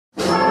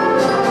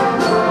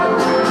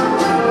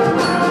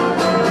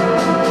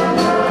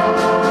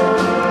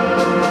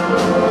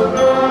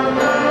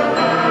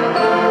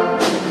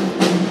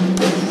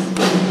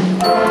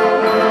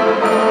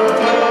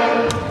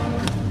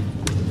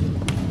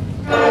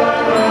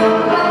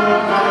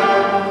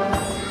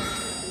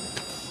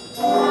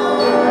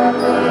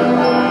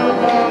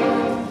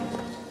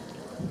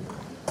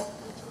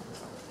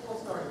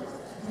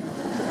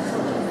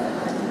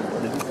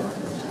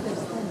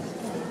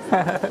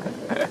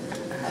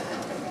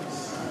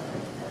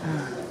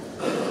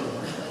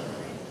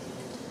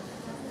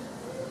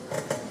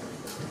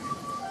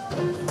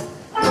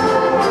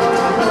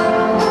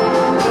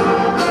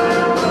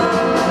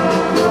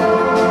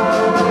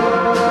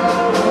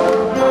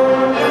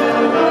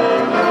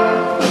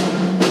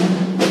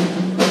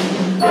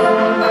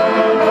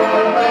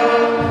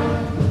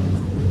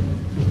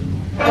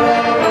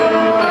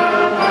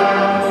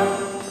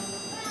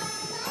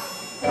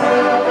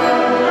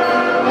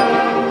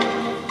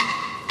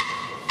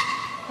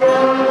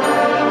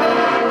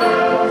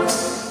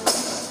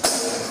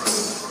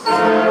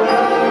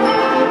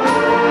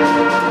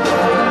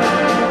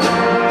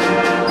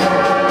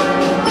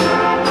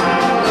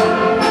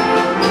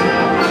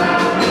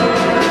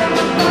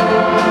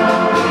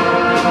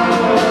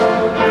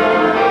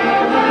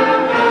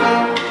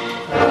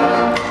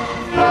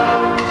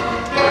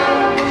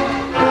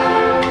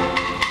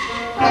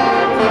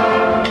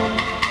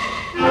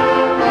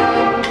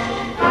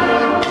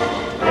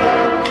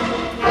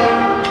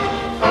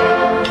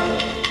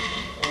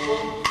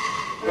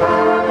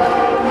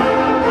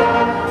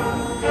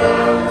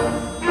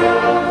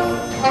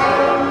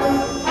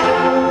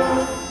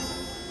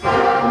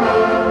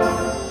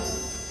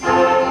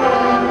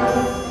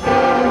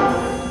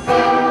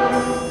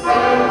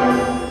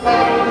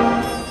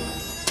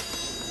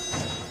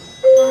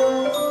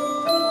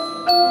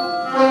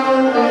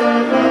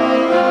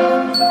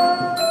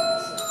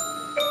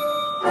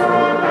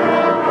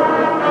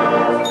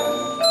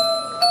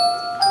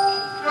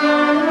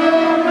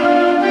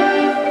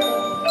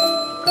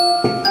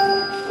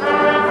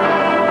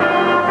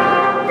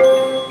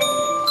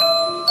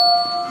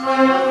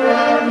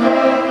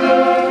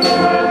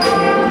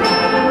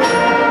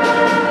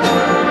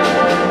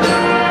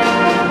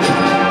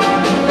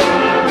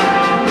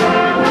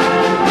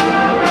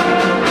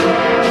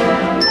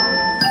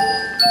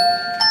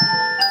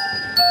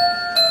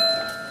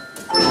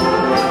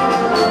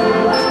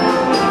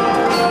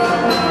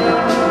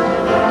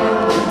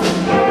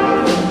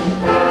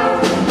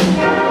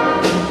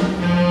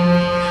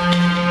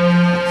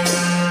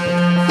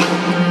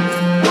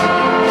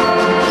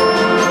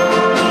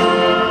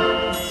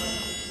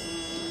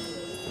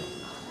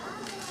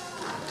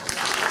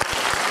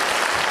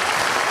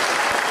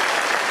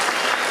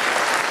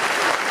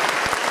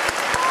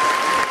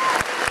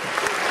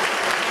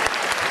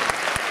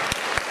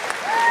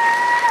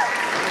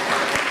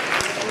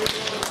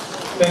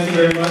thank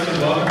you very much,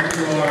 and welcome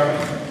to our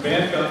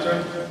band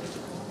concert.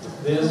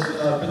 This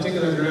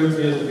particular group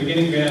is the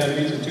beginning band.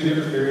 It meets in two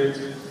different periods.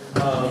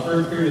 The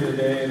first period of the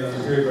day and the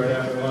period right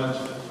after lunch.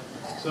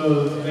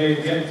 So they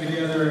get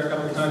together a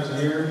couple of times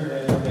a year,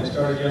 and they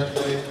started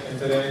yesterday and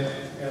today.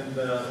 And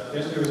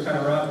yesterday was kind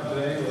of rough, and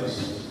today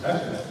was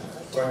actually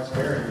quite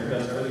scary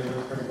because everything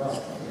went pretty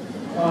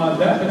well.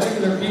 That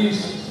particular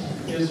piece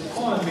is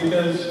fun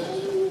because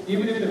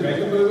even if they make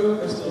a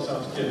boo-boo, it still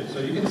sounds cute. So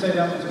you can say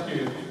that one's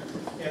cute.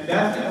 And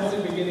that's the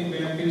only beginning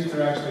band piece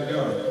they're actually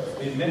doing.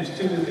 The next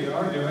two that they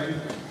are doing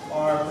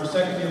are for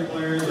second-year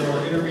players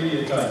or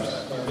intermediate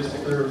types.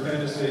 Mystic River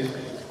Fantasy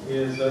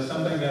is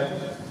something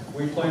that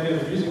we played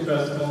at a music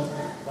festival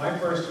my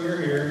first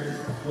year here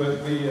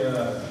with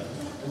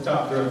the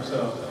top group.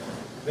 So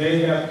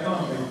they have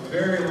come a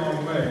very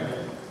long way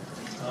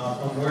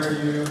from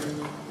where you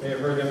may have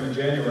heard them in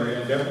January,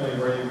 and definitely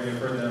where you may have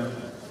heard them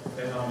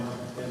at home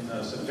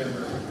in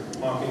September,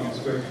 honking and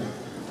squeaking.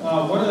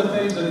 One of the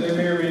things that they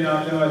may or may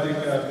not know, I think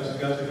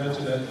Mrs. Guthrie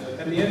mentioned it,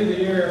 at the end of the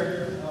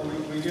year,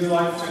 we do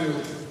like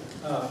to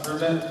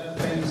present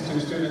things to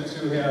students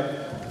who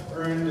have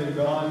earned and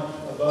gone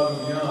above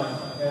and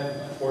beyond.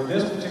 And for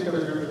this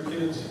particular group of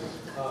kids,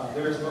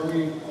 there's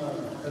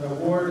an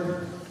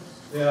award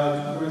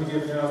that we're going to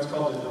give now. It's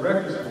called the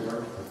Director's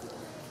Award.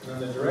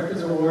 And the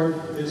Director's Award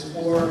is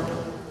for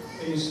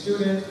a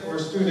student or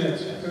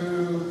students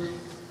who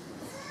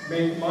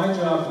make my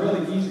job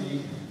really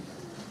easy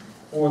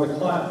for the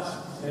class.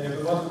 And if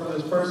it wasn't for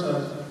this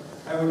person,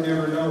 I would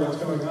never know what's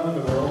going on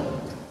in the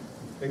world,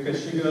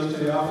 because she goes to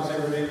the office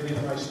every day to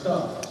get my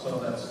stuff. So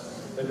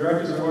that's the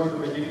Director's Award for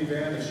Beginning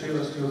Band is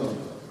Sheila Stulo.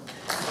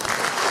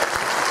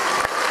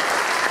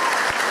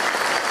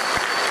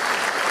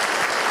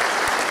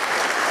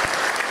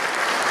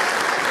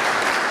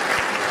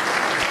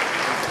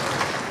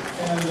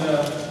 And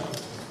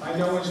I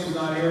know when she's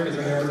not here because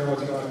I never know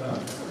what's going on.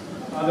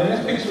 The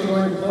next piece we're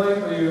going to play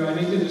for you, I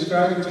need to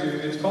describe it to you.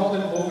 It's called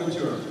an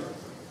overture.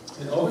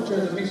 An overture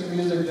is a piece of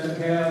music that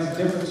has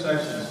different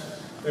sections.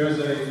 There's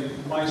a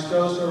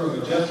maestoso or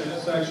majestic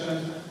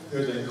section,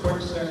 there's a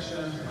quick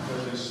section,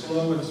 there's a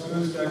slow and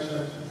smooth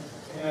section,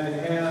 and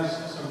it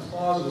has some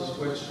pauses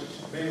which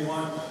may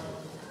want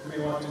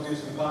to do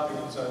some popping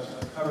and such.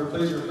 However,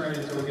 please refrain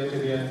until we get to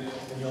the end,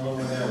 and you'll know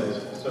when that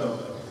is. So,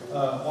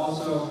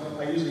 also,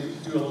 I usually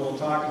do a little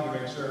talking to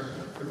make sure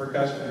the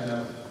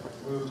percussion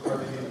moves where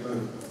they need to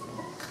move.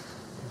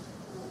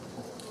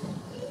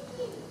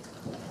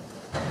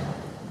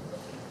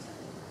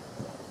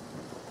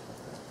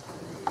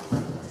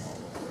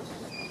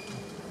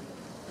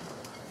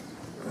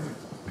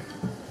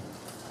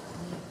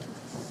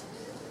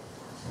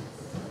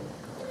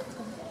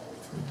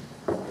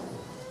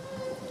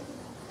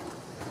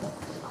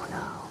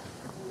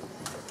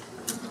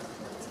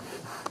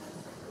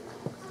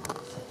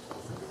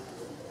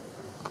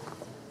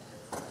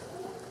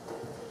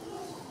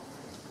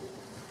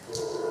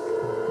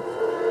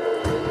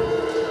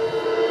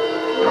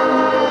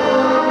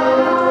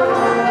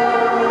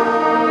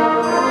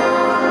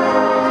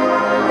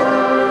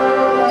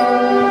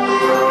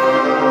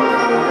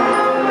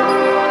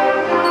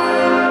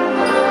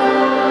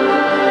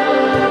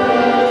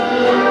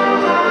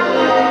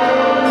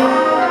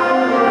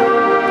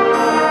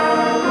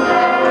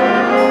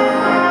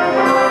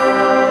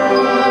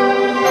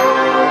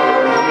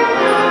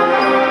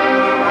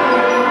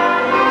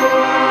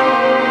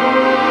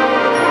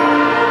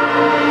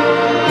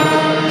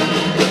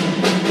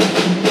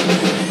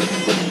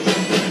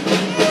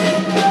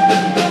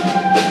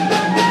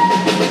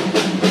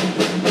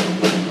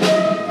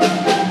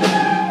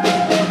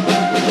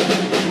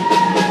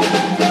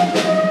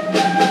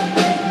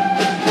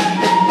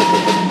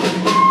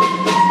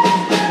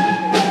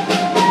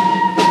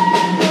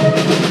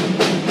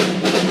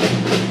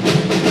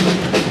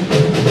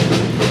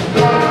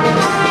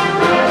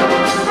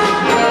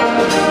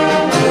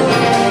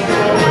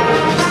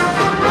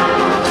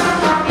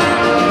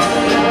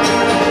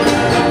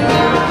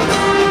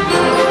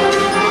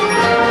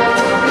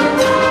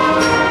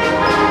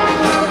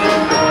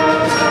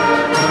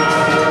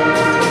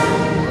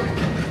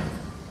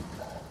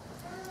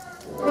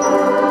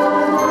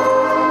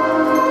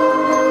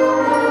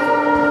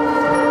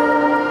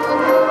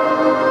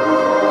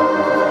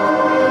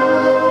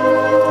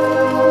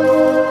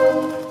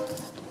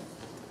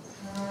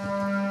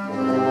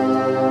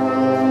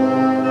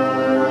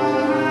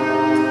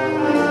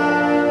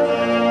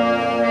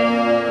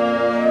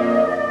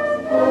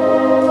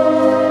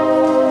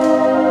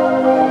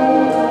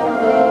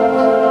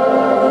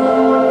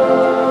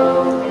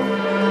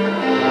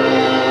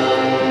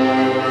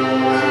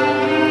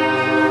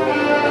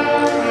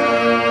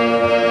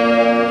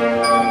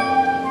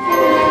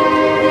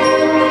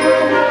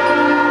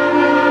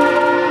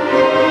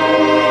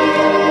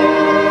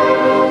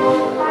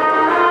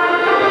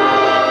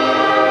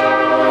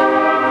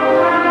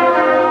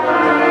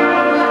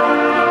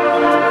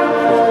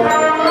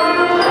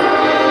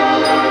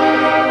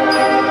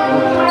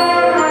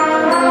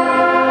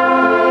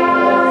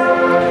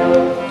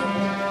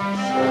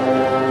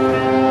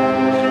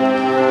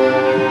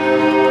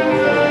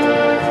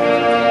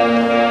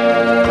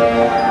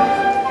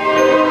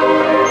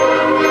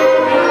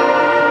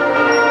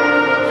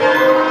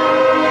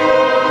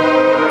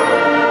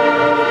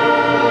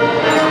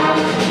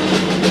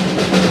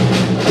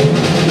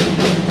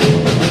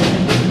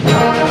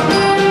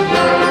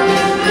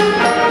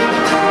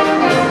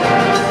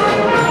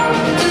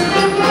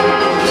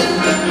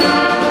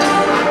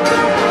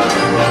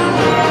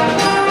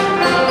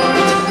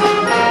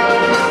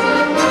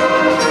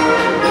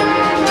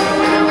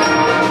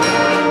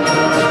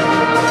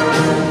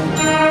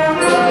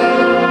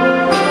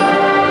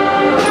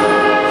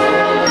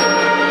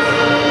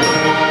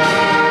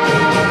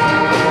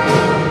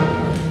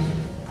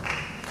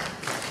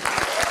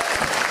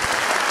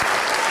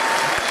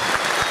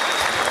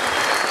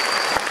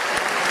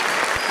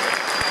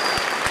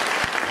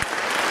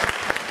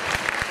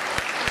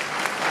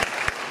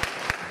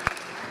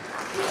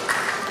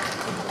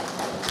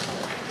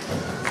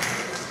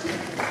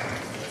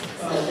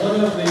 One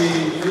of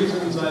the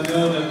reasons I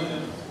know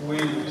that we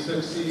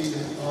succeed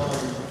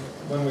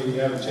when we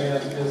have a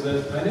chance is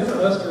that I never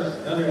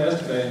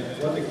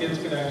underestimate what the kids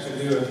can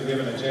actually do if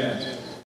given a chance.